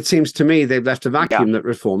 But it seems to me they've left a vacuum that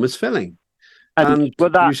reform is filling. And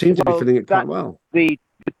you seem to be filling it quite well.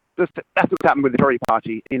 That's what's happened with the Tory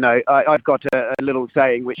party. You know, I've got a little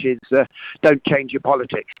saying, which is, don't change your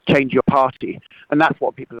politics, change your party. And that's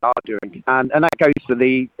what people are doing. And that goes to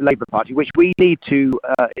the Labour Party, which we need to,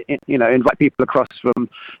 invite people across from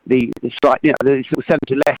the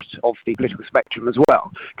centre-left of the political spectrum as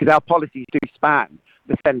well, because our policies do span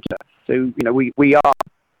the centre. So, you know, we are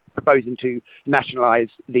proposing to nationalise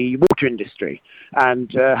the water industry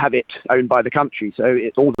and have it owned by the country, so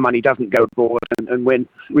all the money doesn't go abroad, and when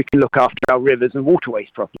we can look after our rivers and waterways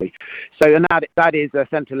properly. So, and that is a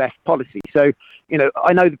centre-left policy. So, you know,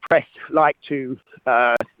 I know the press like to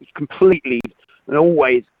completely and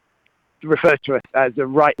always refer to us as a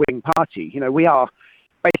right-wing party. You know, we are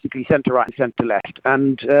basically centre-right and centre-left,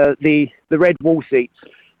 and the red wall seats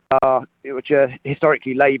are, which are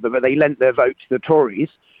historically Labour, but they lent their vote to the Tories.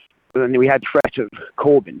 And we had the threat of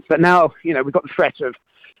Corbyn. But now, you know, we've got the threat of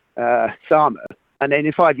Starmer. And then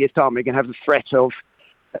in 5 years' time, we're going to have the threat of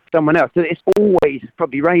someone else. So it's always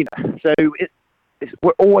probably Rayner. So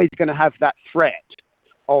we're always going to have that threat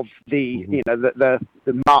of the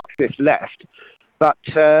Marxist left. But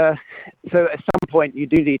so at some point, you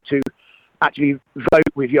do need to actually vote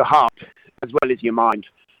with your heart as well as your mind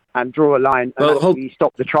and draw a line and actually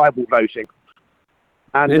stop the tribal voting.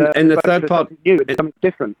 And in the third part, it's something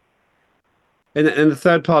different. In the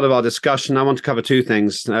third part of our discussion, I want to cover two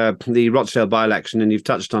things. The Rochdale by-election, and you've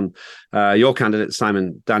touched on your candidate,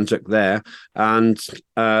 Simon Danczuk, there. And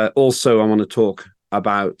also I want to talk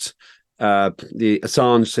about the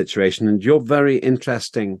Assange situation and your very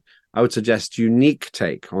interesting, I would suggest, unique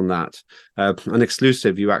take on that. An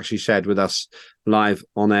exclusive you actually shared with us live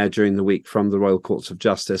on air during the week from the Royal Courts of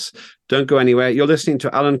Justice. Don't go anywhere. You're listening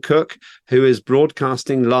to Alan Cook, who is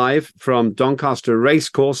broadcasting live from Doncaster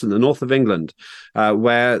Racecourse in the north of England,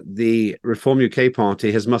 where the Reform UK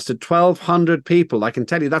Party has mustered 1,200 people. I can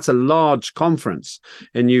tell you that's a large conference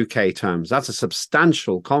in UK terms. That's a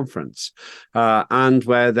substantial conference, and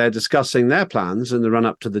where they're discussing their plans in the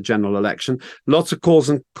run-up to the general election. Lots of calls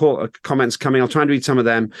and comments coming. I'll try and read some of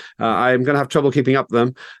them. I'm going to have trouble keeping up with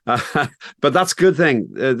them, but that's a good thing.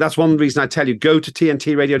 That's one reason I tell you, go to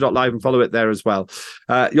tntradio.live and follow it there as well.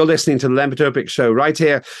 You're listening to the Lembit Öpik show right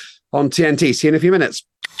here on TNT. See you in a few minutes.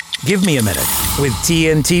 Give me a minute with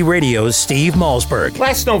TNT Radio's Steve Malsberg.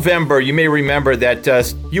 Last November, you may remember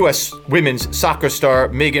that U.S. women's soccer star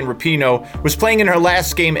Megan Rapinoe was playing in her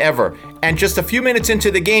last game ever. And just a few minutes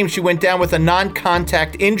into the game, she went down with a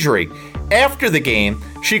non-contact injury. After the game,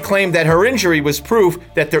 she claimed that her injury was proof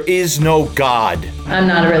that there is no God. I'm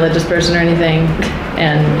not a religious person or anything.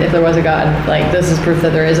 And if there was a God, like, this is proof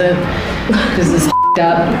that there isn't. This is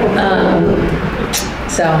up.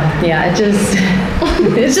 So, yeah,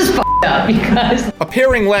 it's just up, you guys.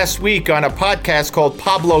 Appearing last week on a podcast called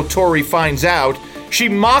Pablo Torre Finds Out, she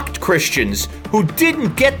mocked Christians who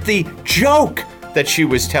didn't get the joke that she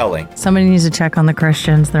was telling. Somebody needs to check on the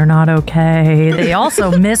Christians. They're not okay. They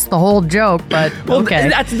also missed the whole joke, but okay.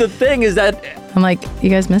 That's the thing, is that I'm like, you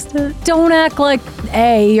guys missed it? Don't act like,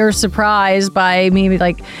 you're surprised by me,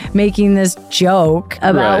 like, making this joke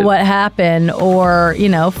about what happened, or,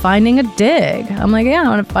 finding a dig. I'm like, yeah, I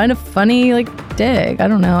want to find a funny, dig. I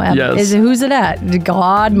don't know. Yes. Who's it at?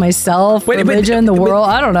 God, myself, religion, the world?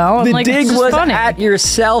 I don't know. The dig was funny. At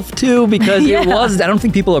yourself, too, because it was, I don't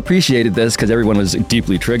think people appreciated this because everyone was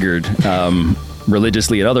deeply triggered.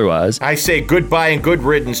 religiously and otherwise. I say goodbye and good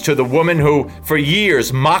riddance to the woman who, for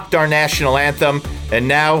years, mocked our national anthem and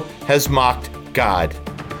now has mocked God.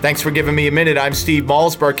 Thanks for giving me a minute. I'm Steve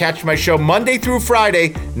Malzberg. Catch my show Monday through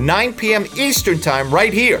Friday, 9 p.m. Eastern Time,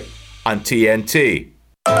 right here on TNT.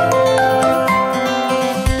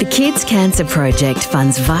 The Kids Cancer Project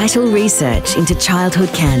funds vital research into childhood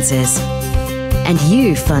cancers. And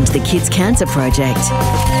you fund the Kids Cancer Project.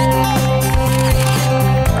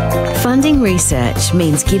 Funding research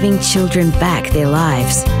means giving children back their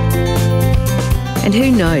lives. And who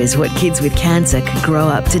knows what kids with cancer could grow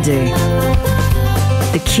up to do.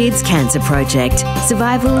 The Kids Cancer Project.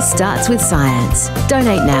 Survival starts with science.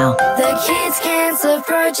 Donate now. The Kids Cancer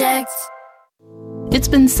Project. It's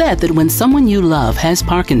been said that when someone you love has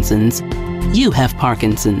Parkinson's, you have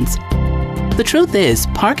Parkinson's. The truth is,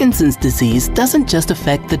 Parkinson's disease doesn't just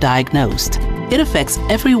affect the diagnosed. It affects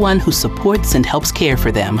everyone who supports and helps care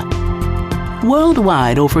for them.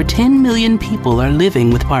 Worldwide, over 10 million people are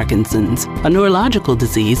living with Parkinson's, a neurological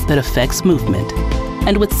disease that affects movement.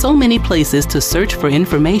 And with so many places to search for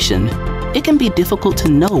information, it can be difficult to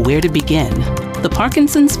know where to begin. The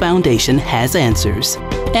Parkinson's Foundation has answers.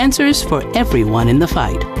 Answers for everyone in the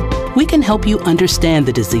fight. We can help you understand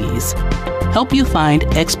the disease, help you find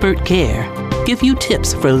expert care, give you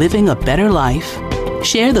tips for living a better life,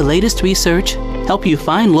 share the latest research, help you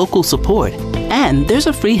find local support, and there's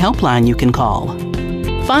a free helpline you can call.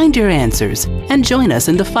 Find your answers and join us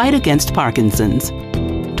in the fight against Parkinson's.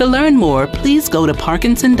 To learn more, please go to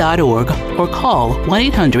parkinson.org or call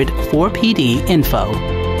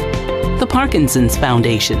 1-800-4PD-INFO. The Parkinson's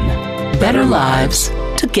Foundation. Better lives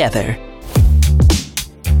together.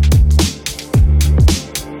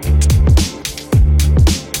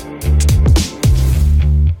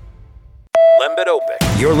 Lembit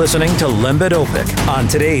Öpik. You're listening to Lembit Öpik on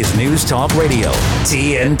today's News Talk Radio,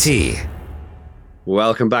 TNT.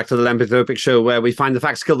 Welcome back to the Lembit Öpik Show, where we find the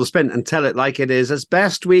facts, kill the spin, and tell it like it is as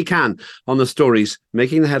best we can on the stories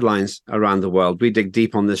making the headlines around the world. We dig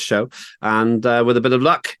deep on this show, and with a bit of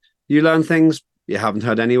luck, you learn things you haven't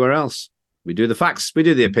heard anywhere else. We do the facts, we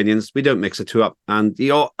do the opinions, we don't mix the two up, and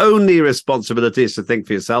your only responsibility is to think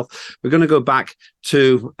for yourself. We're going to go back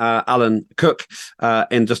to Alan Cook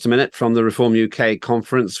in just a minute from the Reform UK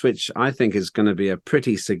conference, which I think is going to be a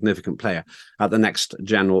pretty significant player at the next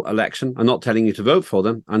general election. I'm not telling you to vote for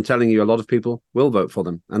them. I'm telling you a lot of people will vote for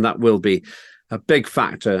them, and that will be a big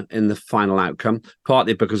factor in the final outcome,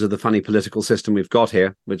 partly because of the funny political system we've got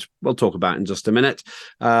here, which we'll talk about in just a minute.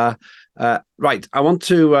 Right, I want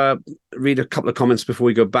to read a couple of comments before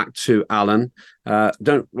we go back to Alan.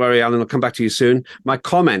 Don't worry, Alan, I'll come back to you soon. My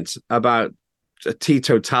comment about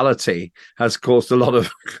teetotality has caused a lot of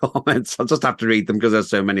comments. I'll just have to read them because there's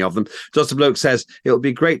so many of them. Just a bloke says, it'll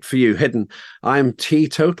be great for you, Hidden. I'm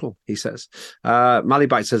teetotal, he says.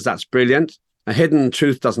 Malibite says, that's brilliant. A Hidden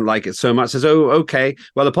Truth doesn't like it so much. Says, oh, okay.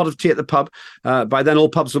 Well, a pot of tea at the pub. By then, all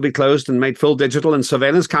pubs will be closed and made full digital, and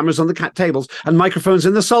surveillance cameras on the tables and microphones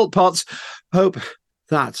in the salt pots. Hope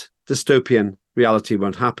that dystopian reality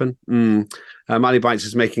won't happen. Mally Bites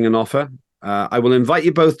is making an offer. I will invite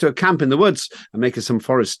you both to a camp in the woods and make us some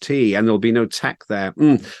forest tea, and there'll be no tech there.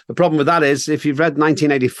 The problem with that is, if you've read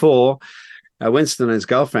 1984, Winston and his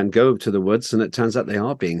girlfriend go to the woods, and it turns out they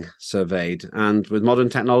are being surveyed. And with modern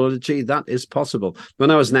technology, that is possible.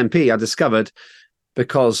 When I was an MP, I discovered,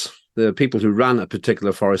 because the people who ran a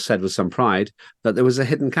particular forest said with some pride, that there was a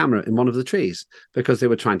hidden camera in one of the trees because they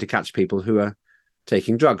were trying to catch people who are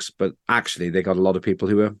taking drugs. But actually, they got a lot of people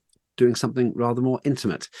who were doing something rather more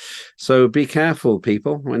intimate. So be careful,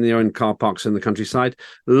 people, when you're in car parks in the countryside.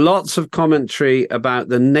 Lots of commentary about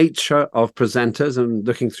the nature of presenters and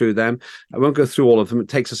looking through them. I won't go through all of them. It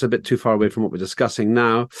takes us a bit too far away from what we're discussing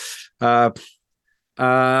now.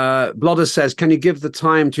 Blodder says, can you give the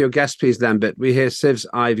time to your guest, please, Lembit? We hear Siv's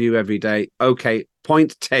eye view every day. Okay,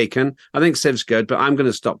 point taken. I think Siv's good, but I'm going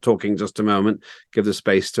to stop talking just a moment. Give the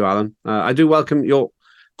space to Alan. I do welcome your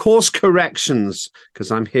course corrections, because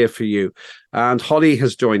I'm here for you. And Holly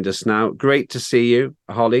has joined us now. Great to see you,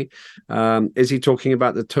 Holly. Is he talking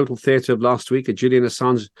about the total theatre of last week, a Julian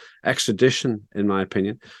Assange extradition, in my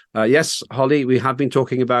opinion? Yes, Holly, we have been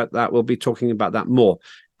talking about that. We'll be talking about that more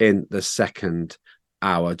in the second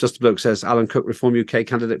hour. Just a bloke says, Alan Cook, Reform UK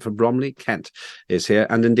candidate for Bromley, Kent, is here.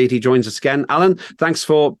 And indeed, he joins us again. Alan, thanks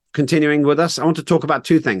for continuing with us. I want to talk about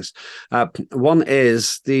two things. One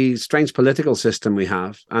is the strange political system we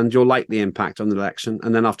have and your likely impact on the election.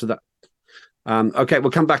 And then after that, okay, we'll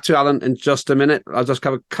come back to Alan in just a minute. I'll just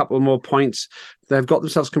cover a couple more points. They've got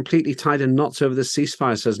themselves completely tied in knots over the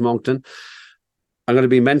ceasefire, says Monkton. I'm going to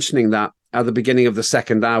be mentioning that at the beginning of the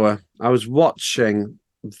second hour. I was watching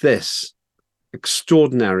this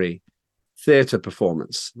extraordinary theatre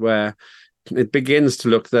performance where it begins to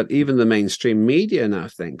look that even the mainstream media now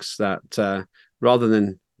thinks that rather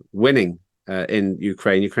than winning in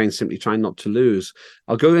Ukraine's simply trying not to lose.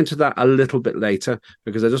 I'll go into that a little bit later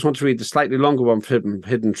because I just want to read the slightly longer one from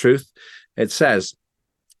Hidden Truth. It says,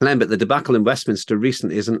 Lembit, the debacle in Westminster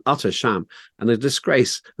recently is an utter sham and a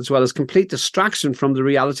disgrace, as well as complete distraction from the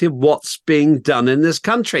reality of what's being done in this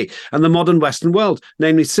country and the modern Western world,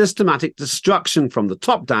 namely systematic destruction from the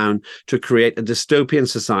top down to create a dystopian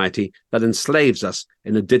society that enslaves us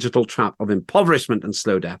in a digital trap of impoverishment and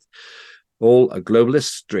slow death. All a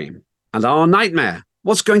globalist dream. And our nightmare.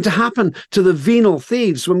 What's going to happen to the venal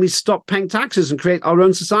thieves when we stop paying taxes and create our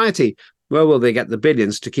own society? Where will they get the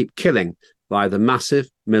billions to keep killing via the massive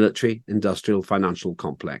military, industrial, financial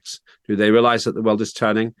complex? Do they realize that the world is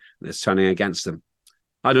turning and it's turning against them?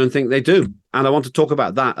 I don't think they do. And I want to talk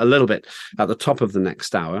about that a little bit at the top of the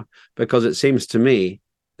next hour, because it seems to me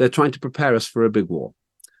they're trying to prepare us for a big war.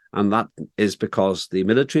 And that is because the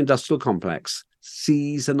military industrial complex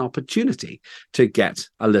sees an opportunity to get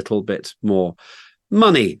a little bit more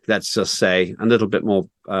money, let's just say, a little bit more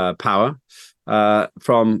power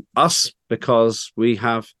from us, because we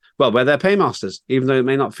have, well, we're their paymasters, even though it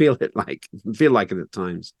may not feel like it at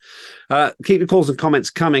times. Keep your calls and comments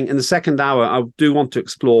coming. In the second hour, I do want to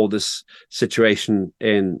explore this situation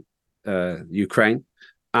in Ukraine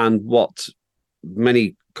and what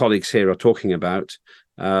many colleagues here are talking about.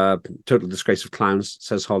 Total disgrace of clowns,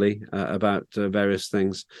 says Holly, about various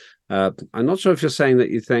things. I'm not sure if you're saying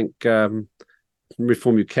that you think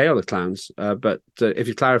Reform UK are the clowns, but if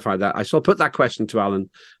you clarify that, I shall put that question to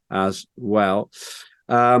Alan as well.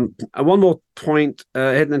 And one more point,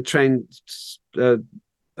 Hidden Train,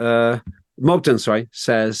 Mogden,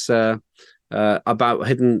 says about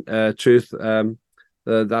Hidden Truth,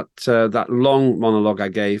 that long monologue I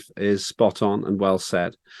gave is spot on and well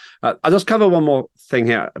said. I'll just cover one more thing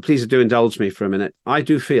here. Please do indulge me for a minute. I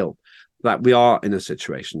do feel that we are in a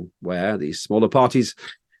situation where these smaller parties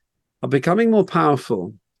are becoming more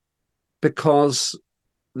powerful because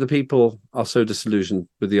the people are so disillusioned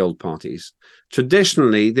with the old parties.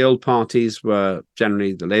 Traditionally, the old parties were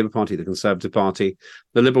generally the Labour Party, the Conservative Party,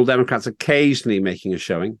 the Liberal Democrats occasionally making a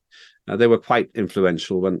showing. They were quite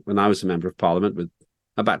influential when I was a member of Parliament, with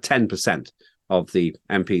about 10% of the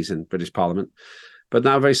MPs in British Parliament, but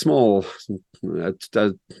now very small,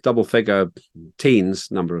 double-figure teens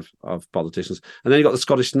number of politicians. And then you've got the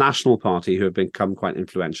Scottish National Party, who have become quite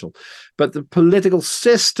influential. But the political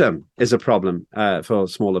system is a problem for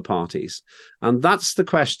smaller parties. And that's the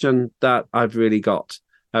question that I've really got,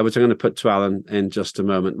 which I'm going to put to Alan in just a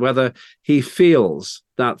moment, whether he feels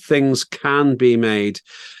that things can be made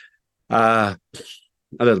a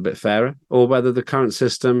little bit fairer, or whether the current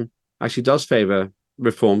system actually does favour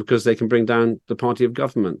reform because they can bring down the party of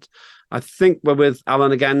government. I think we're with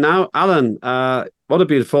Alan again now. Alan, what a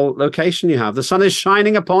beautiful location you have. The sun is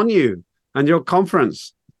shining upon you and your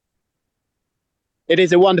conference. It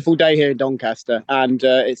is a wonderful day here in Doncaster, and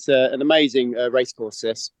it's an amazing racecourse,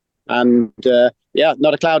 this. And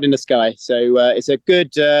not a cloud in the sky. So it's a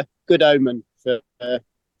good omen for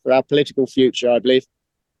our political future, I believe.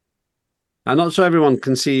 I'm not sure everyone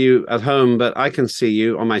can see you at home, but I can see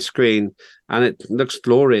you on my screen, and it looks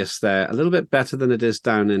glorious there. A little bit better than it is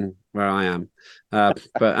down in where I am,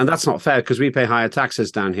 and that's not fair because we pay higher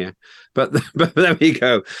taxes down here. But there we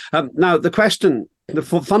go. Now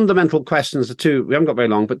the fundamental questions are two. We haven't got very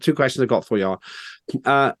long, but two questions I've got for you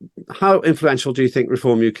are: how influential do you think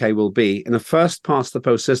Reform UK will be in a first past the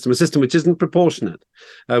post system, a system which isn't proportionate,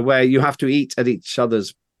 where you have to eat at each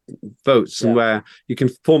other's votes, and where you can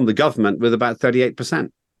form the government with about 38%?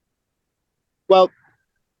 Well,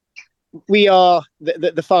 we are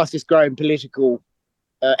the fastest growing political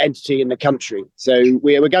entity in the country, so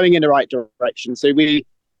we're going in the right direction. So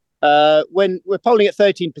when we're polling at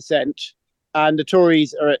 13% and the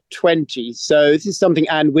Tories are at 20%, so this is something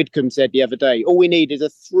Anne Whitcomb said the other day. All we need is a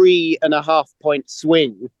 3.5 point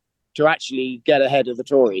swing to actually get ahead of the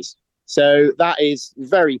Tories. So that is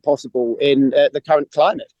very possible in the current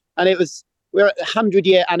climate. And we're at the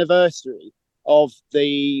 100-year anniversary of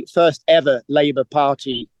the first ever Labour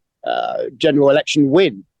Party general election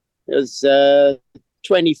win. It was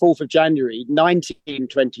 24th of January,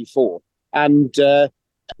 1924. And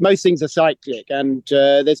most things are cyclic, and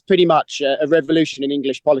there's pretty much a revolution in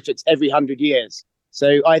English politics every 100 years.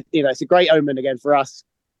 So it's a great omen again for us.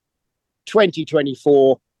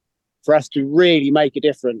 2024. For us to really make a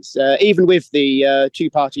difference, even with the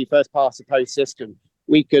two-party first past the post system,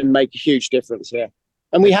 we can make a huge difference here,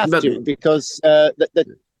 and we have to, because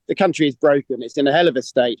the country is broken. It's in a hell of a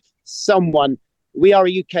state. Someone we are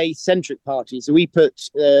a UK-centric party, so we put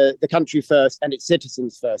the country first and its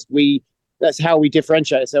citizens first. That's how we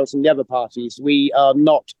differentiate ourselves from the other parties. We are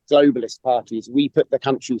not globalist parties. We put the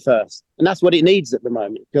country first, and that's what it needs at the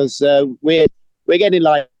moment, because we're getting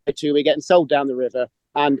lied to, we're getting sold down the river,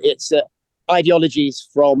 and it's ideologies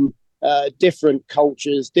from different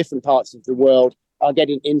cultures, different parts of the world are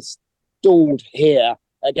getting installed here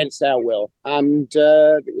against our will, and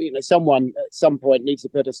someone at some point needs to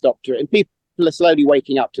put a stop to it, and people are slowly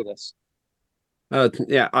waking up to this.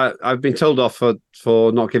 I've been told off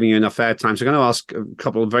for not giving you enough airtime, so I'm going to ask a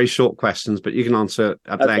couple of very short questions, but you can answer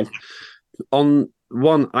at length. On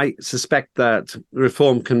one, I suspect that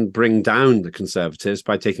reform can bring down the Conservatives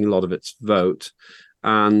by taking a lot of its vote,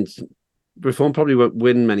 and reform probably won't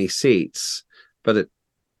win many seats, but it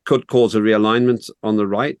could cause a realignment on the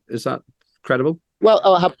right. Is that credible? Well,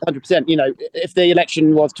 100%. If the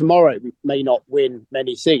election was tomorrow, we may not win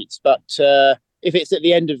many seats, but if it's at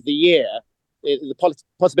the end of the year, the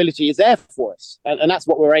possibility is there for us, and that's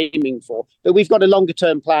what we're aiming for. But we've got a longer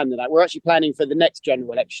term plan than that. We're actually planning for the next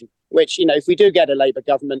general election, which, if we do get a Labour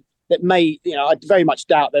government, that may, I very much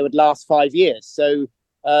doubt they would last 5 years. So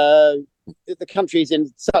the country is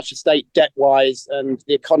in such a state debt-wise, and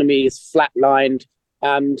the economy is flatlined,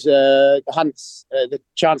 and the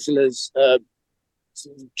Chancellor's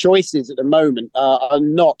choices at the moment are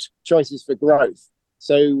not choices for growth.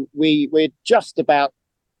 So we're just about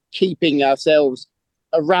keeping ourselves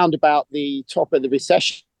around about the top of the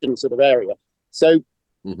recession sort of area. So,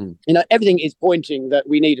 everything is pointing that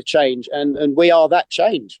we need a change, and we are that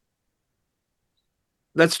change.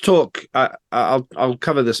 Let's talk. I'll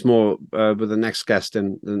cover this more with the next guest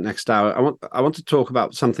in the next hour. I want to talk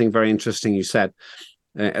about something very interesting you said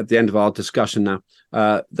at the end of our discussion now,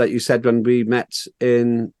 that you said when we met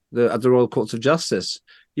at the Royal Courts of Justice.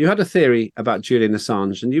 You had a theory about Julian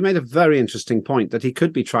Assange, and you made a very interesting point that he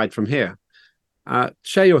could be tried from here.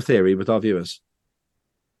 Share your theory with our viewers.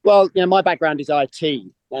 Well, my background is IT,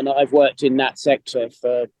 and I've worked in that sector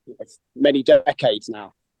for many decades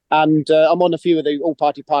now. And I'm on a few of the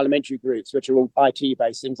all-party parliamentary groups, which are all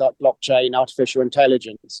IT-based, things like blockchain, artificial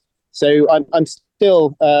intelligence. So I'm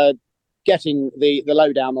still getting the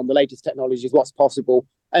lowdown on the latest technologies, what's possible.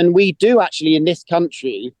 And we do actually in this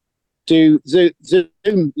country do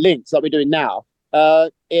Zoom links like we're doing now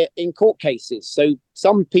in court cases. So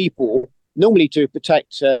some people, normally to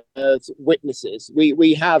protect witnesses,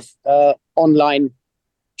 we have online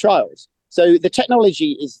trials. So the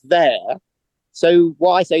technology is there. So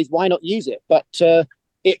what I say is, why not use it? But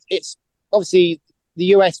it's obviously the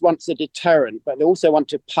US wants a deterrent, but they also want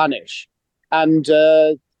to punish. And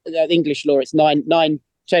English law, it's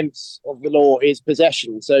 9/10 of the law is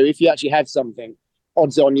possession. So if you actually have something,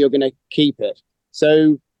 odds on you're going to keep it.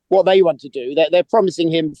 So what they want to do, they're promising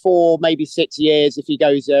him 4, maybe 6 years if he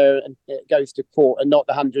goes and goes to court, and not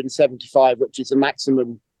the 175, which is the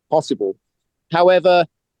maximum possible. However,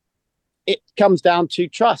 it comes down to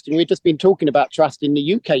trust, and we've just been talking about trust in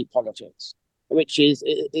the UK politics, which is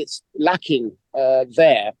it's lacking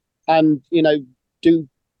there. And do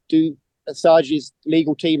Assange's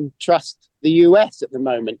legal team trust the US at the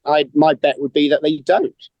moment? My bet would be that they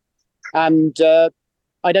don't. And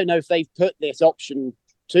I don't know if they've put this option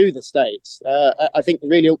to the States. I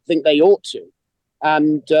really think they ought to.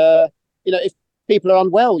 And if people are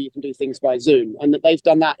unwell, you can do things by Zoom, and that they've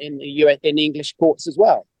done that in the US, in the English courts as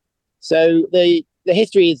well. So the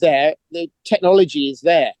history is there, the technology is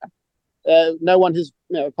there. No one has,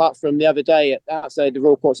 apart from the other day outside the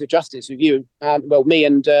Royal Courts of Justice with you, me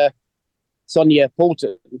and Sonia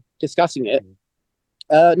Poulton discussing it.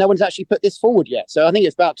 No one's actually put this forward yet. So I think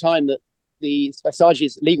it's about time that the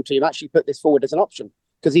Assange's legal team actually put this forward as an option,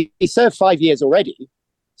 because he served 5 years already.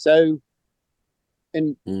 So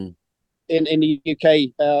in the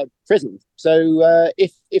UK prison. So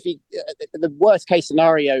if he, the worst case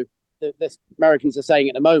scenario that the Americans are saying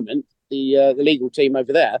at the moment, the legal team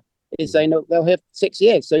over there is saying they'll have 6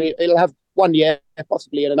 years. So it'll have 1 year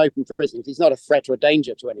possibly in an open prison. He's not a threat or a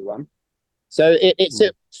danger to anyone. So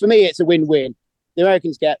for me, it's a win-win. The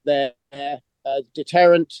Americans get their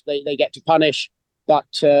deterrent, they get to punish, but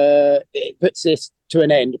it puts this to an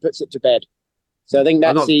end, it puts it to bed. So I think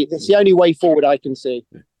that's the only way forward I can see.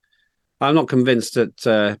 I'm not convinced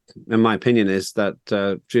that, in my opinion, is that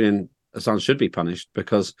Julian Assange should be punished,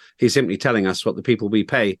 because he's simply telling us what the people we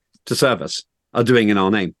pay to serve us are doing in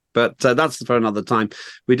our name. But that's for another time.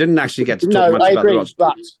 We didn't actually get to talk much about the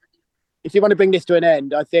but if you want to bring this to an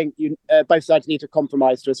end, I think both sides need to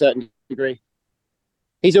compromise to a certain degree.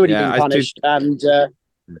 He's already been punished, and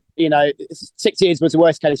 6 years was the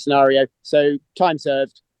worst case scenario. So time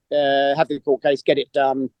served, have the court case, get it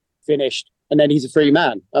done, finished, and then he's a free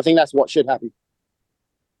man. I think that's what should happen.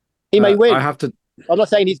 He may win. I'm not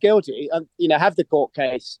saying he's guilty. Have the court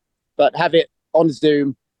case, but have it on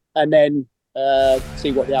Zoom and then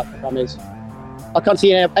see what the outcome is. I can't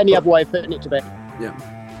see any other way of putting it to bed. Yeah.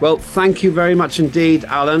 Well, thank you very much indeed,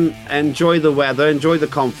 Alan. Enjoy the weather, enjoy the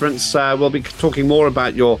conference. We'll be talking more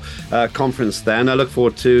about your conference then. I look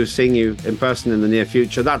forward to seeing you in person in the near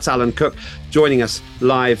future. That's Alan Cook joining us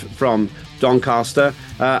live from Doncaster.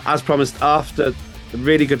 As promised,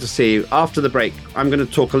 really good to see you. After the break, I'm going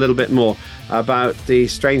to talk a little bit more about the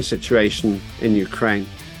strange situation in Ukraine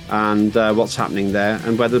and what's happening there,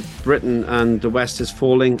 and whether Britain and the West is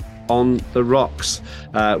falling on the rocks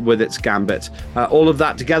with its gambit. All of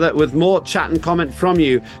that together with more chat and comment from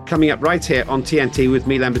you coming up right here on TNT with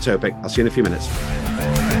me, Lembit Öpik. I'll see you in a few minutes.